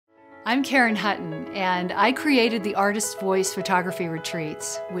I'm Karen Hutton, and I created the Artist Voice Photography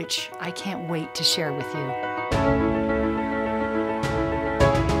Retreats, which I can't wait to share with you.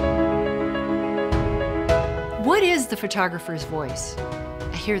 What is the photographer's voice?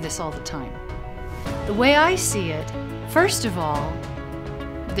 I hear this all the time. The way I see it, first of all,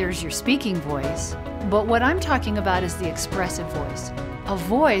 there's your speaking voice, but what I'm talking about is the expressive voice. A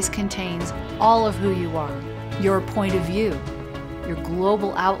voice contains all of who you are, your point of view, your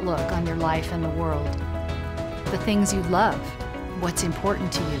global outlook on your life and the world, the things you love, what's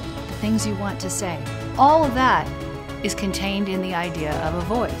important to you, the things you want to say. All of that is contained in the idea of a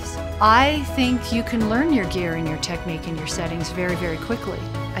voice. I think you can learn your gear and your technique and your settings very, very quickly.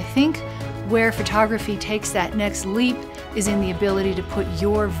 I think where photography takes that next leap is in the ability to put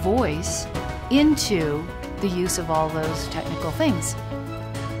your voice into the use of all those technical things.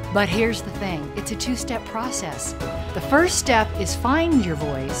 But here's the thing, it's a two-step process. The first step is find your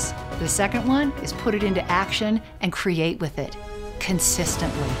voice. The second one is put it into action and create with it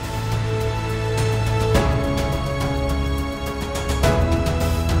consistently.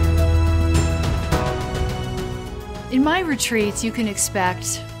 In my retreats, you can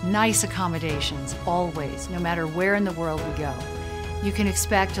expect nice accommodations, always, no matter where in the world we go. You can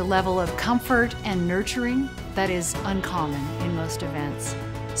expect a level of comfort and nurturing that is uncommon in most events.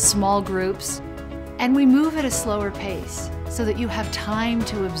 Small groups, and we move at a slower pace so that you have time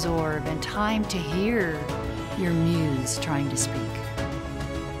to absorb and time to hear your muse trying to speak.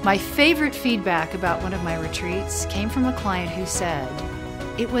 My favorite feedback about one of my retreats came from a client who said,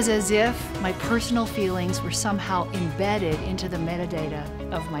 it was as if my personal feelings were somehow embedded into the metadata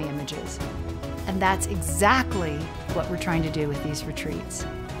of my images. And that's exactly what we're trying to do with these retreats.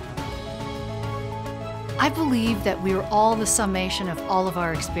 I believe that we are all the summation of all of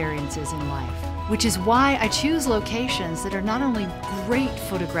our experiences in life, which is why I choose locations that are not only great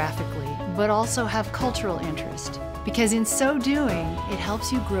photographically, but also have cultural interest. Because in so doing, it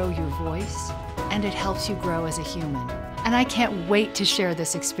helps you grow your voice and it helps you grow as a human. And I can't wait to share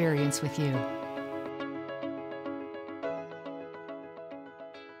this experience with you.